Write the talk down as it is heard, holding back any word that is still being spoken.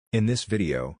In this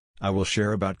video, I will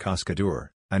share about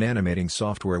Cascadeur, an animating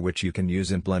software which you can use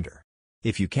in Blender.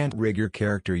 If you can't rig your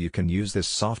character, you can use this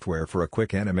software for a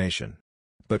quick animation.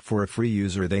 But for a free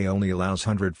user they only allows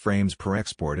 100 frames per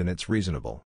export and it's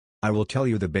reasonable. I will tell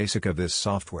you the basic of this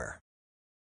software.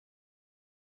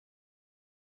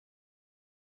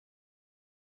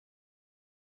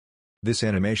 This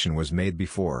animation was made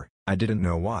before, I didn't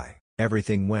know why,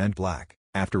 everything went black,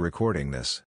 after recording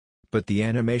this. But the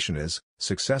animation is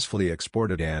successfully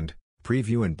exported and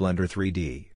preview in Blender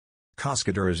 3D.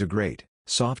 Cascadeur is a great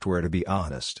software, to be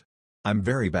honest. I'm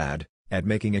very bad at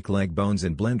making leg bones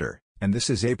in Blender, and this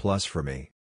is a plus for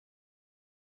me.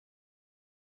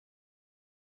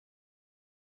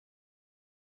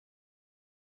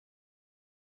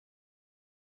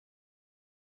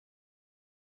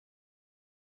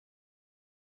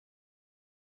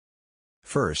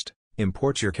 First,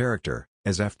 import your character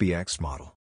as FBX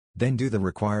model. Then do the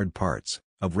required parts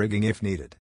of rigging if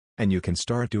needed. And you can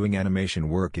start doing animation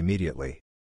work immediately.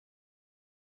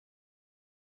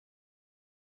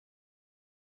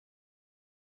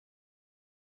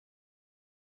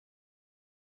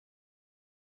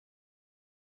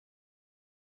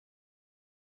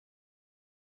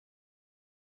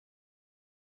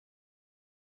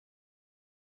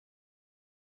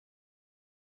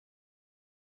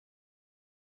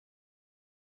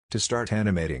 To start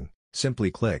animating,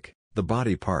 simply click the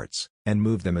body parts and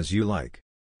move them as you like.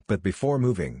 But before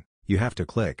moving, you have to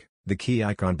click the key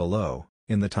icon below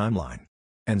in the timeline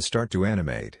and start to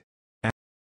animate.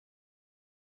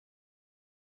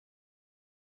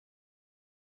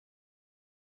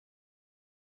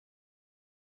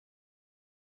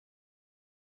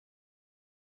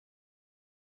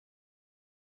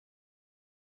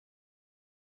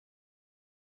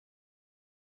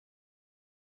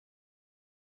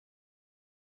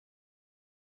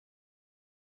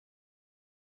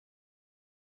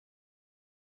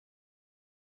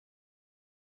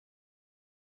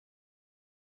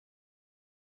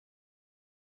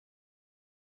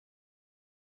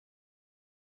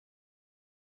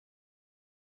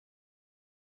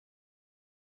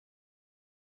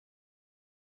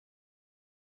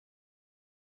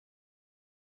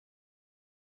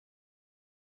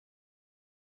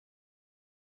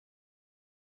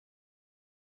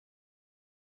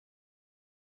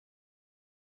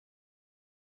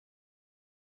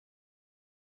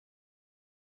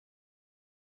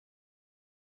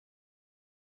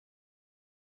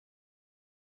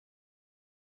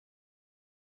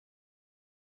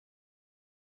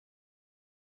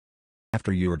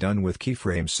 After you are done with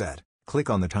keyframe set, click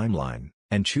on the timeline,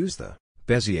 and choose the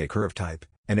Bezier curve type,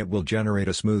 and it will generate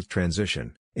a smooth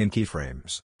transition in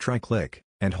keyframes. Try click,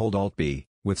 and hold Alt-B,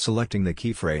 with selecting the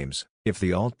keyframes. If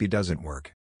the Alt-B doesn't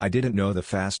work, I didn't know the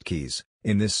fast keys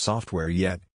in this software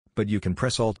yet, but you can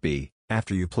press Alt-B,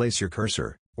 after you place your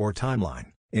cursor, or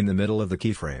timeline, in the middle of the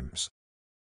keyframes.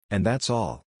 And that's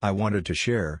all I wanted to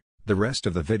share. The rest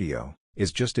of the video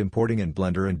is just importing in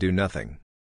Blender and do nothing.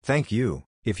 Thank you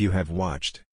if you have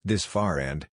watched this far,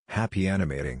 and happy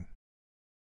animating.